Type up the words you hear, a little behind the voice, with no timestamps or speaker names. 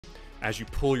as you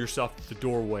pull yourself to the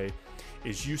doorway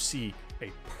is you see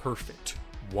a perfect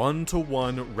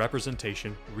one-to-one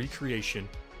representation, recreation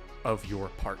of your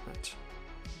apartment.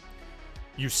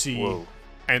 You see, Whoa.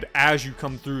 and as you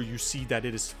come through, you see that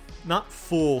it is not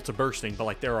full to bursting, but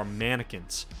like there are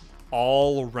mannequins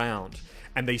all around,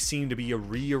 and they seem to be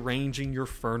rearranging your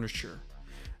furniture.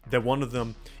 That one of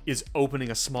them is opening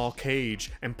a small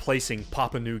cage and placing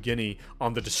Papua New Guinea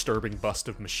on the disturbing bust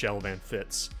of Michelle Van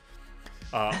Fitz.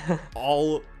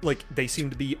 All like they seem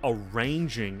to be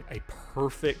arranging a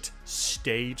perfect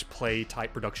stage play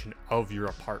type production of your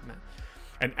apartment.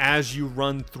 And as you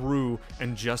run through,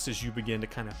 and just as you begin to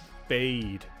kind of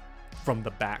fade from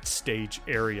the backstage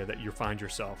area that you find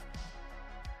yourself,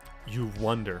 you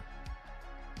wonder,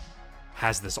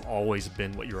 has this always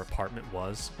been what your apartment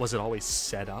was? Was it always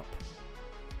set up